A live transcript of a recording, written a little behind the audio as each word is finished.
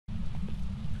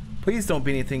Please don't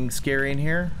be anything scary in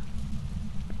here.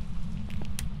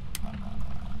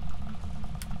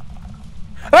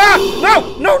 Ah!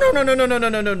 No! No, no, no, no, no, no, no,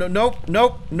 no, no, no, nope,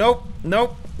 nope, nope,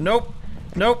 nope, nope,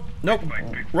 nope, nope.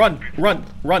 Run, run,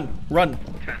 run, run.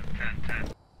 10.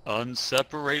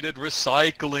 Unseparated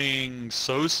recycling.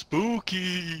 So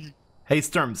spooky. Hey,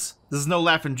 Sturms, this is no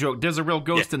laughing joke. There's a real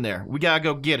ghost in there. We gotta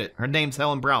go get it. Her name's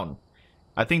Helen Brown.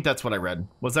 I think that's what I read.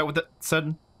 Was that what that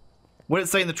said? What did it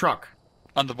say in the truck?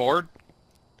 On the board?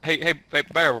 Hey,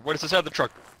 Bear, what does it say on the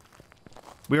truck?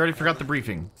 We already forgot the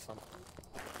briefing.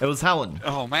 It was Helen.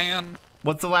 Oh, man.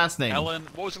 What's the last name? Helen,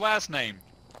 what was the last name?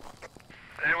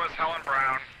 It was Helen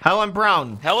Brown. Helen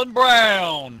Brown. Helen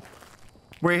Brown!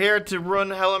 We're here to ruin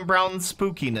Helen Brown's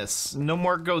spookiness. No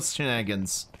more ghost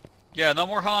shenanigans. Yeah, no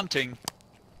more haunting.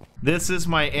 This is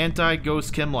my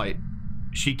anti-ghost chem light.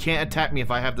 She can't attack me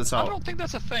if I have this out. I don't think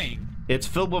that's a thing. It's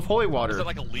filled with holy water. Is it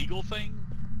like a legal thing?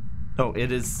 No,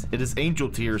 it is angel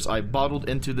tears I bottled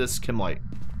into this chem light.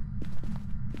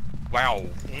 Wow.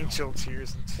 Angel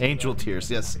tears. Angel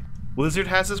tears, yes. Lizard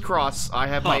has his cross, I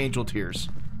have my angel tears.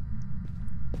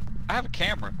 I have a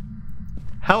camera.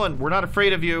 Helen, we're not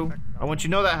afraid of you. I want you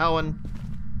to know that, Helen.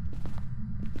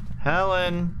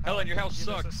 Helen. Helen, your house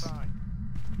sucks.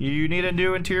 You need a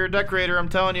new interior decorator, I'm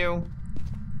telling you.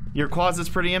 Your closet's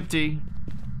pretty empty.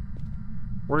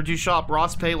 Where'd you shop,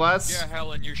 Ross? Pay less? Yeah,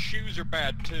 Helen, your shoes are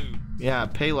bad too. Yeah,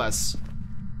 pay less.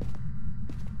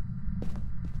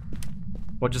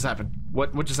 What just happened?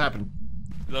 What just happened?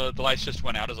 The lights just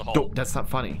went out as a whole. No, that's not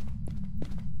funny.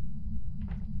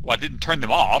 Well, I didn't turn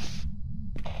them off.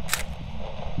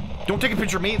 Don't take a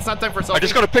picture of me, it's not time for a selfie. I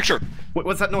just got a picture.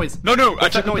 What's that noise? No, I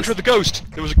What's took that a noise? picture of the ghost.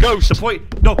 There was a ghost. Deploy.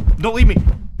 No, don't leave me.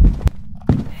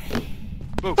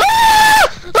 Move.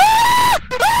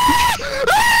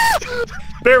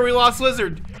 Bear, we lost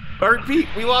Lizard. I repeat,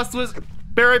 we lost Lizard.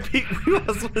 Bear, I repeat, we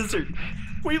lost Lizard.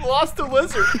 We lost a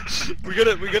lizard. we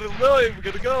gotta live. We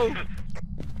gotta go.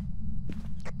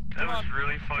 That was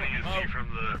really funny to see from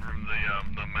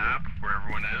the map where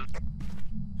everyone is.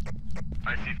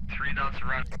 I see 3 dots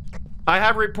around. I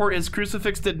have a report his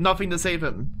crucifix did nothing to save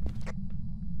him.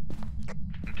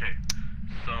 Okay,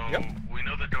 so we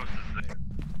know the ghost is there.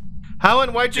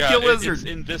 Helen, why'd you kill Lizard? It's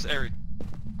in this area.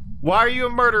 Why are you a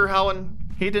murderer, Helen?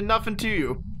 He did nothing to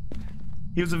you.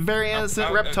 He was a very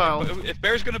innocent reptile. If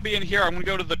Bear's gonna be in here, I'm gonna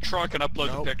go to the truck and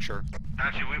upload the picture.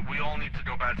 Actually, we all need to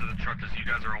go back to the truck because you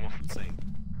guys are almost insane.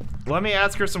 Let me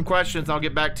ask her some questions, I'll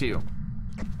get back to you.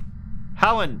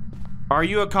 Helen, are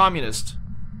you a communist?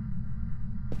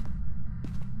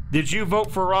 Did you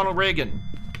vote for Ronald Reagan?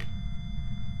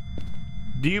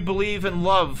 Do you believe in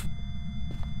love?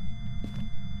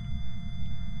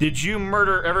 Did you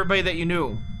murder everybody that you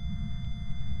knew?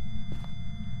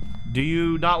 Do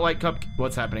you not like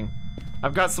What's happening?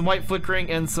 I've got some white flickering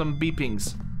and some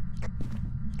beepings.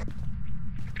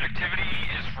 Activity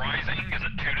is rising. Is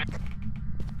it tuning?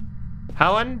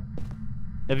 Helen?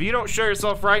 If you don't show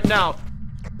yourself right now...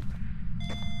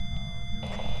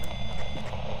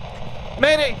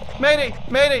 Mayday! Mayday!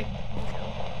 Mayday!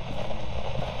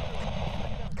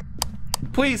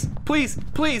 Please, please,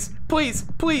 please, please,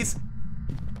 please!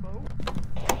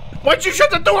 Why'd you shut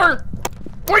the door?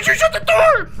 Why'd you shut the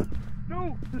door?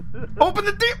 No! Open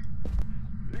the damn...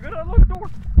 You're gonna unlock the door!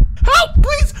 Help!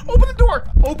 Please! Open the door!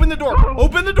 Open the door!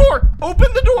 Open the door!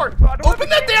 Open the door! Open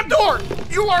that damn door!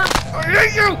 You are... I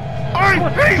hate you! I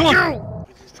hate you!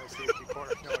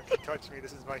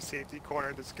 This is my safety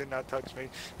corner. This cannot touch me.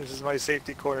 This is my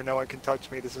safety corner. No one can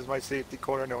touch me. This is my safety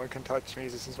corner. No one can touch me.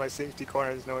 This is my safety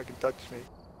corner. No one can touch me.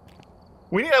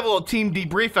 We need to have a little team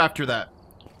debrief after that.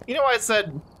 You know why I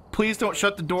said, please don't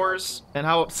shut the doors, and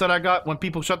how upset I got when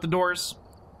people shut the doors?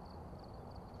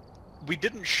 We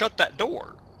didn't shut that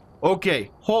door.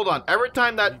 Okay, hold on. Every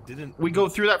time that we go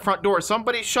through that front door,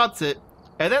 somebody shuts it,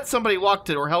 and then somebody locked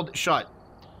it or held it shut.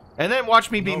 And then watch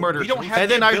me be murdered. We don't have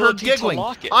and then the I heard ability to giggling.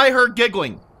 lock it. I heard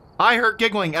giggling. I heard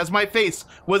giggling as my face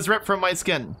was ripped from my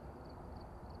skin.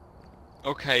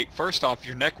 Okay, first off,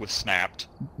 your neck was snapped.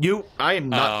 I am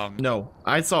not. No,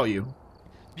 I saw you.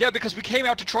 Yeah, because we came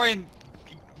out to try and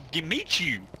meet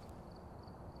you.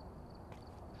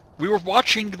 We were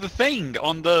watching the thing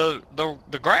on the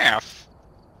graph,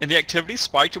 and the activity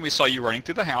spiked, and we saw you running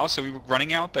through the house, so we were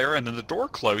running out there, and then the door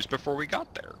closed before we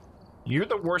got there. You're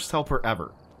the worst helper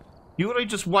ever. You literally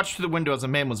just watched through the window as a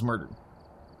man was murdered.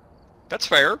 That's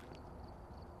fair.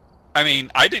 I mean,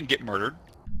 I didn't get murdered.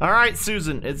 Alright,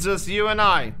 Susan, it's just you and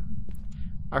I.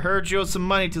 I heard you owe some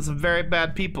money to some very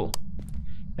bad people.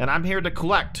 And I'm here to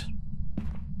collect.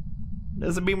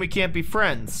 Doesn't mean we can't be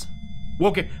friends.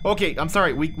 Okay, I'm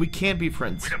sorry, we can't be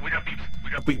friends. We got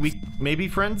beef. We may be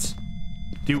friends?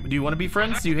 Do you want to be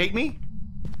friends? Do you hate me?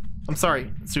 I'm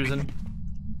sorry, Susan.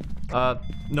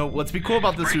 No, let's be cool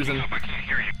about this, Susan. I can't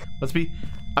hear you. Let's be...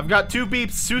 I've got 2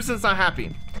 beeps. Susan's not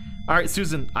happy. Alright,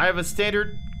 Susan, I have a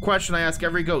standard question I ask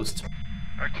every ghost.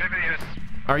 Activity is...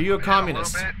 Are you a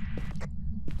communist?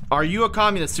 Are you a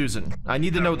communist, Susan? I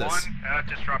need to know this.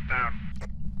 Just drop down.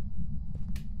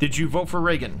 Did you vote for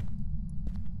Reagan?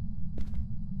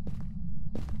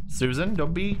 Susan,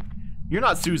 don't be... You're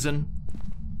not Susan.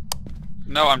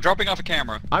 No, I'm dropping off a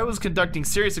camera. I was conducting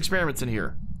serious experiments in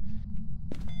here.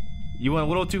 You went a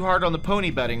little too hard on the pony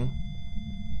betting,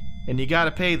 and you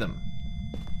gotta pay them.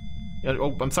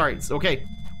 Oh, I'm sorry. It's okay.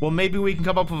 Well, maybe we can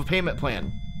come up with a payment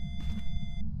plan.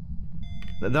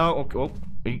 No, okay. Oh,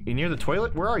 are you near the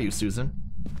toilet? Where are you, Susan?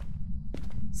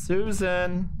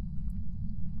 Susan.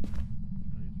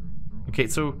 Okay,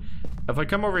 so if I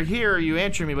come over here, you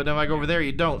answer me, but if I go over there,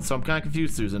 you don't. So I'm kind of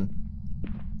confused, Susan.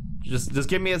 Just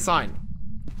give me a sign.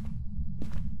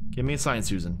 Give me a sign,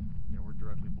 Susan. Yeah, we're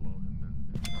directly below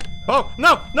him. Oh,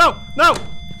 no, no, no!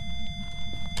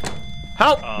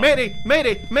 Help! Mayday!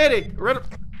 Mayday! Mayday!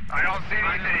 I don't see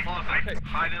anything.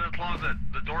 Hide in the closet.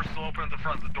 The door's still open at the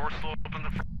front. The door's still open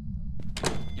at the front.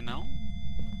 You know?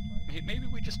 Maybe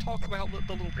we just talk about the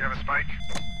little... We have a spike.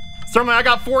 Sturmling, I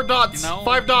got 4 dots. You know,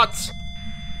 5 dots.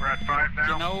 We're at 5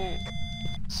 now. You know,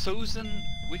 Susan,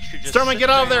 we should just Sturmling, sit get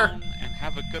out of there. down and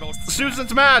have a good old...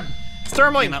 Susan's mad.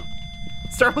 Sturmling. You know,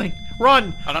 Sturmling,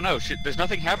 run. I don't know. There's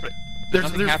nothing happening. There's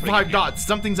nothing happening 5 in here. dots.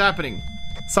 Something's happening.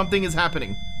 Something is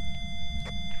happening.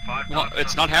 5 Well, dots.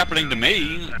 it's not happening to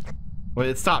me. Wait,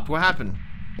 it stopped. What happened?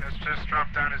 It's just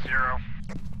dropped down to 0.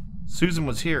 Susan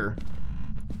was here.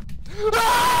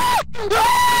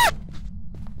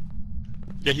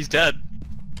 Yeah, he's dead.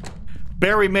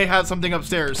 Barry may have something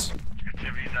upstairs.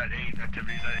 Activities at 8.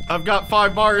 Activities at 8. I've got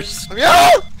 5 bars.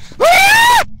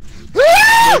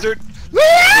 Lizard.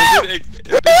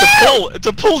 It's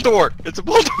a pull door. It's a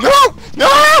pull door. No!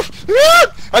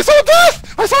 I saw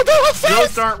death! I saw death upstairs!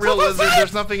 Ghosts aren't real, Lizard.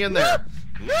 There's nothing in there.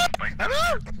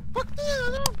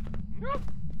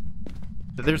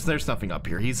 There's nothing up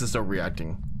here. He's just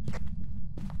overreacting.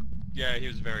 Yeah, he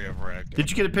was very overactive. Did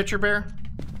you get a picture, Bear?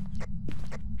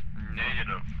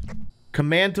 Negative.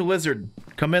 Command to Lizard.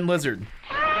 Come in, Lizard.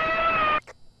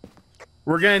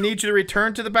 We're gonna need you to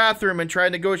return to the bathroom and try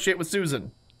and negotiate with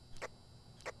Susan.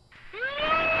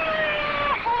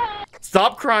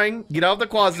 Stop crying. Get out of the I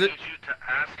closet. need you to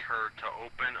ask her to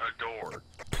open a door.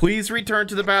 Please return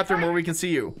to the bathroom where we can see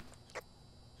you.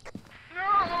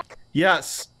 No!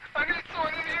 Yes. I need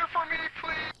someone in here for me,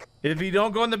 please! If you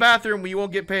don't go in the bathroom, we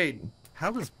won't get paid.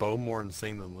 How is Bo more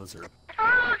insane than Lizard?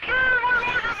 I'm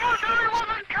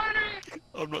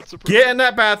not surprised. Get in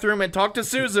that bathroom and talk to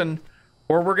Susan,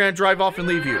 or we're gonna drive off and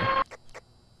leave you.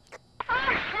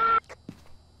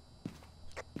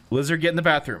 Lizard, get in the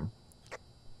bathroom.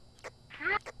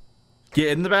 Get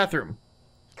in the bathroom.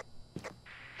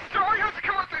 Sorry, has to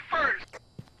come with me first!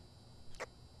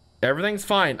 Everything's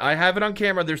fine. I have it on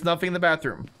camera. There's nothing in the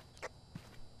bathroom.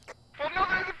 Well, no,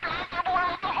 there's a bathroom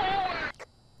out in the hallway!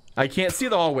 I can't see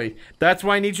the hallway. That's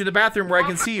why I need you in the bathroom where I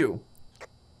can see you.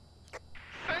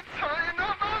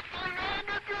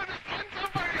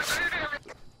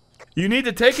 You need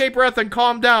to take a breath and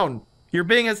calm down. You're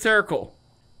being hysterical.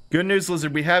 Good news,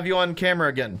 Lizard. We have you on camera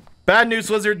again. Bad news,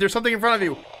 Lizard. There's something in front of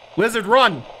you. Lizard,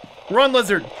 run! Run,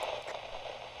 Lizard!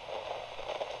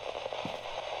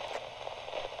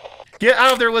 Get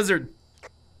out of there, Lizard!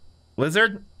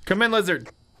 Lizard? Come in, Lizard.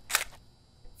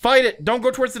 Fight it! Don't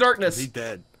go towards the darkness! Is he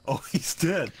dead? Oh, he's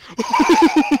dead.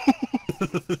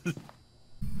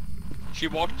 She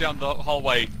walked down the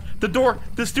hallway. The door!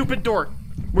 The stupid door!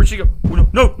 Where'd she go? Oh, no,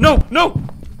 no, no, no!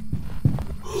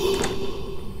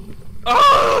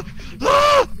 Ah!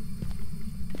 Ah!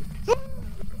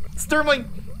 Sturmling!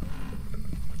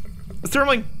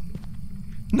 Sturmling!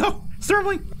 No!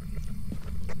 Sturmling!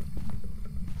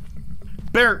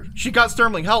 Bear, she got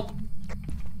Sturmling. Help!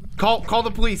 Call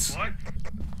the police. What?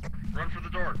 Run for the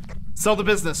door. Sell the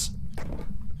business.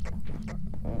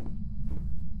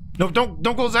 No, don't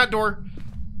close that door.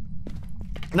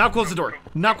 Now close the door.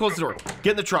 Now close the door.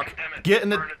 Get in the truck. Get in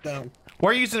the... Down.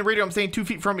 Why are you using the radio? I'm staying 2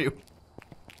 feet from you.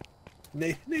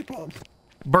 Napalm.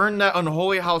 Burn that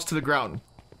unholy house to the ground.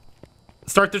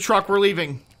 Start the truck. We're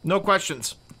leaving. No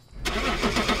questions.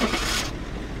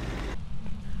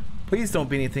 Please don't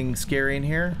be anything scary in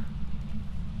here.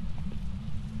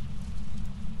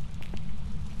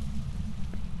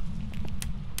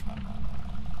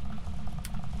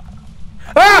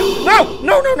 Ah! No!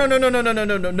 No, no, no, no, no, no, no, no,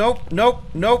 no, no, nope, nope,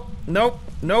 nope, nope,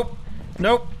 nope,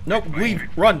 nope, nope, leave,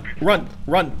 run, run,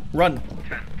 run, run, 10,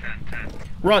 10, 10.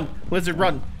 run, Lizard,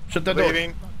 run. Shut that door.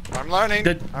 Leaving. I'm learning.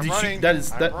 I'm running. I'm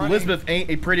running. Elizabeth ain't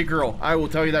a pretty girl. I will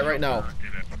tell you that right now.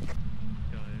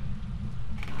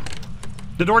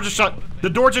 The door just shut. The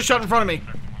door just shut in front of me.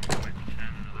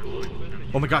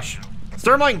 Oh my gosh.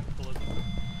 Sturmling!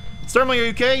 Sturmling, are you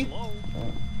okay? Hello?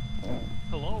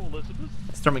 Hello, Elizabeth?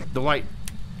 Sturmling, the light.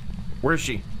 Where is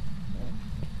she?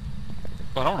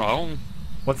 I don't know.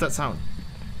 What's that sound?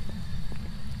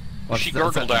 She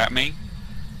gurgled at me.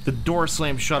 The door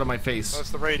slammed shut on my face. That's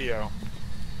the radio.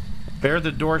 Bear,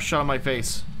 the door shut on my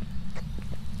face.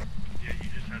 Yeah, you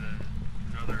just had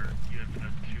you had 2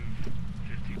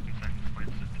 15-second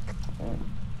fights.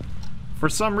 For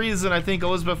some reason, I think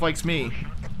Elizabeth likes me.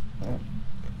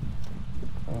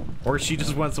 Or she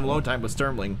just wants some alone time with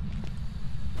Sturmling.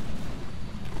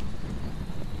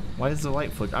 Why is the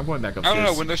light flicker? I'm going back upstairs. I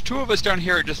don't know, when there's 2 of us down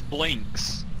here, it just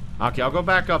blinks. Okay, I'll go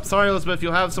back up. Sorry, Elizabeth,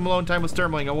 you'll have some alone time with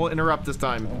Sturmling. I won't interrupt this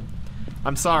time.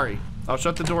 I'm sorry. I'll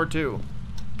shut the door too.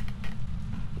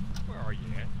 Where are you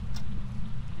at?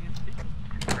 Can't see.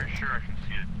 I'm pretty sure I can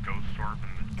see a ghost orb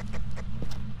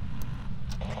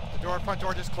in The front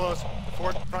door just closed.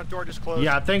 The front door just closed.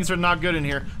 Yeah, things are not good in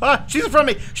here. Ah, she's in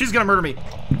front of me. She's gonna murder me.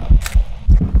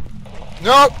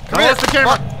 No! I lost the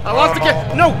camera. I lost the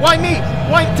camera. No, why me?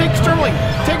 Why? Take Sturmling.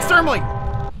 Take Sturmling.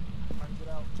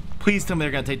 Please tell me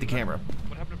they're gonna take the camera.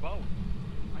 What happened to Bo?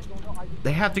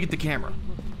 They have to get the camera.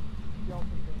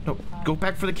 No, go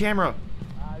back for the camera.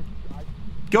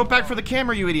 Go back for the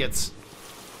camera, you idiots.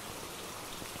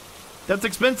 That's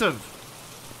expensive.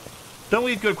 Don't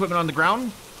leave good equipment on the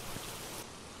ground.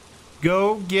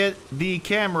 Go get the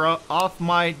camera off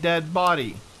my dead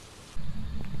body.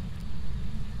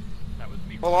 That was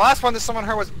me. Well, the last one that someone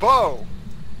heard was Bo.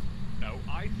 No,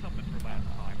 I summoned her last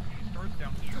time. She starts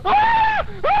down the street. Ah!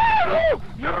 Ah!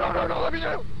 No, let me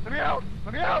out! Let me out!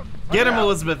 Let me out! Get him,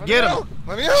 Elizabeth, get him!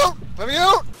 Let me out! Let me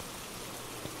out!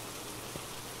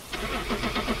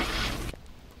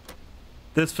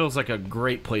 This feels like a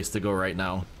great place to go right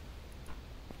now.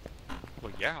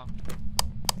 Well, yeah.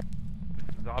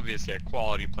 This is obviously a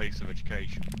quality place of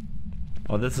education.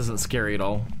 Oh, this isn't scary at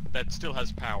all. That still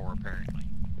has power, apparently.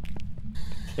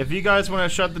 If you guys want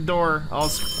to shut the door, I'll...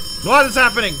 What is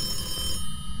happening?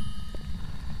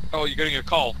 Oh, you're getting a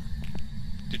call.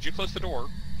 Did you close the door?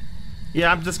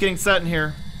 Yeah, I'm just getting set in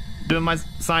here. Doing my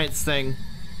science thing.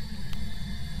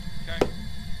 Okay.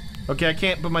 Okay, I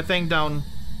can't put my thing down.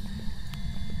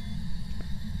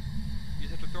 You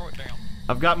just have to throw it down.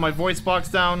 I've got my voice box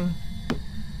down.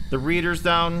 The reader's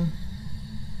down.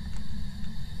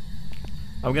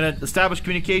 I'm gonna establish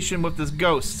communication with this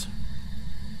ghost.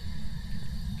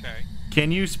 Okay.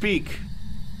 Can you speak?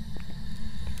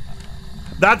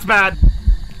 That's bad.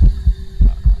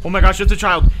 Oh my gosh, it's a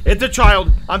child. It's a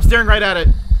child. I'm staring right at it.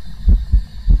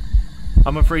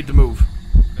 I'm afraid to move.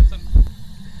 Listen.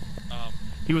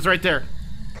 He was right there.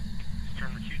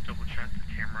 Storm, can you double check the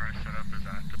camera I set up is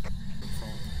active?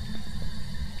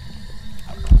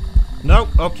 Nope.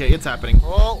 Okay, it's happening.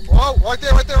 Oh, right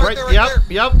there, right there, right there, right yep, there.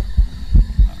 Yep.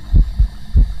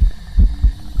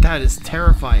 That is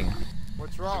terrifying.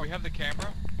 What's Do wrong? we have the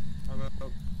camera?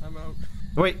 I'm out.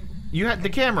 Wait, you had the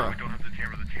camera. We don't have the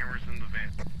camera. The camera's in the van.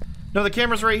 No, the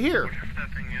camera's right here. Whatever that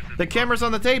thing is, The camera's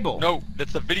on the table. No,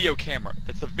 that's the video camera.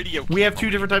 That's the video camera. We have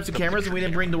 2 different types of cameras and we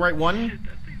didn't bring the right one.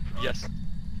 Yes.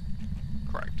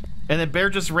 Correct. And then Bear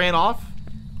just ran off.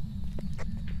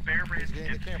 Bear He's raised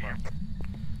getting the camera.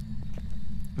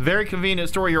 Very convenient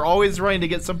story. You're always running to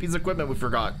get some piece of equipment we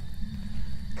forgot.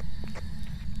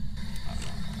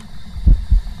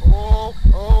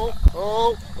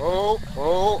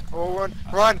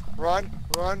 Run.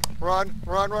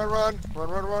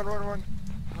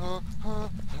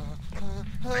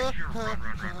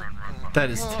 That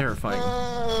is terrifying.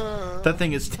 That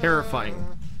thing is terrifying.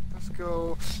 Let's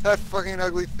go. That fucking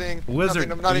ugly thing. Lizard,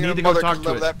 not you even need a to go mother talk could to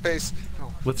love it. that face.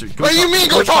 No. Lizard, go What do you talk- mean,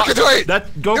 go talking to it?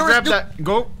 Go There grab was no- that.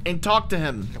 Go and talk to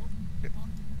him.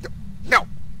 No.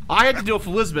 I had to deal with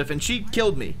Elizabeth and she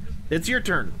killed me. It's your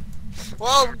turn.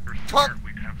 Well, talk.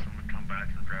 We'd have someone come back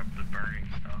and grab the burning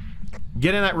stuff.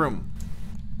 Get in that room.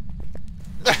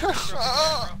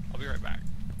 I'll be right back.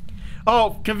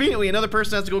 Oh, conveniently, another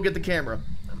person has to go get the camera.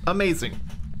 Amazing.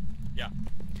 Yeah.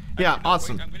 Yeah, Actually, no,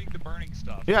 awesome. Wait, I'm getting the burning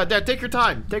stuff. Yeah, Dad, take your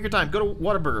time. Take your time. Go to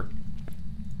Whataburger.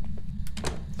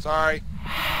 Sorry.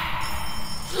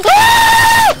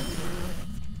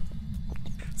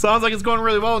 Sounds like it's going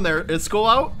really well in there. Is school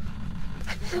out?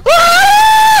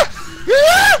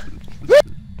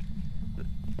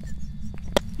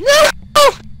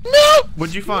 No!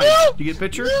 What'd you find? No! Did you get a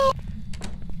picture?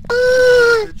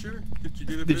 Picture? Did you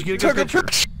get a Did you picture? get a Took good a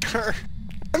picture? picture.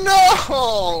 I'm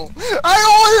Oh no!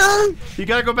 I ordered! You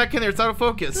gotta go back in there. It's out of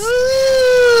focus.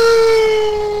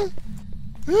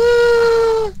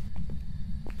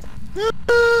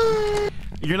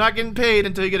 You're not getting paid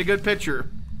until you get a good picture.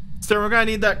 So we're gonna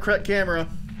need that correct camera.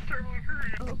 Sturmling,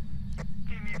 hurry up.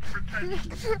 He needs protection.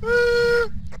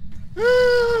 Yeah,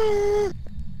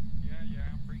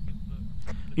 I'm bringing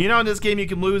the... You know in this game you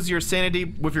can lose your sanity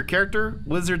with your character?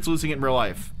 Lizard's losing it in real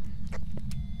life.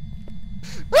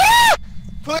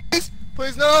 Please!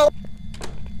 Please no!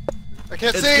 I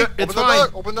can't It's see! good- Open it's the fine. door!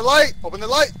 Open the light! Open the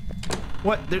light!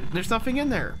 What? There's nothing in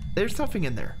there. There's nothing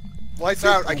in there. Lights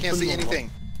out, I can't see anything.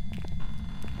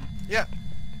 Yeah.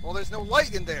 Well, there's no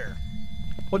light in there.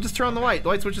 Well, just turn on the light. The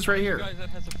light switch is right You here. guys that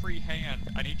has a free hand,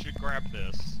 I need you to grab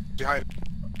this. Behind.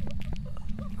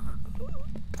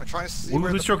 I'm trying to see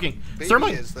where Who's the choking? baby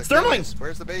Sturmling! is. The Sturmling! thing is.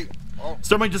 Where's the baby? Oh.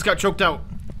 Sturmling just got choked out.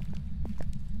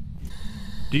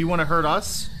 Do you want to hurt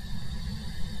us?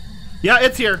 Yeah,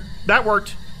 it's here. That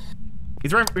worked.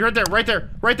 He's right there, right there,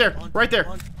 right there, right there.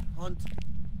 Hunt.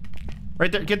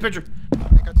 Right there. Get the picture. I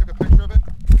think I took a picture of it.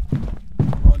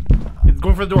 He's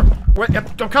going for the door. Wait,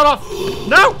 don't cut off.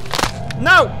 No!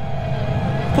 No!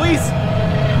 Please!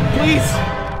 Please!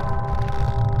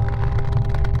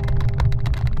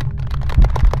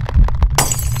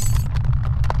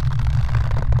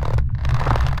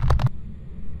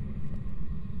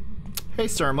 Hey,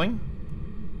 Sturmling.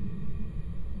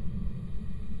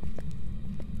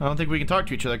 I don't think we can talk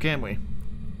to each other, can we?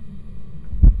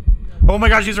 Oh my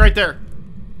gosh, he's right there!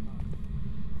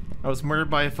 I was murdered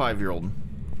by a 5-year-old.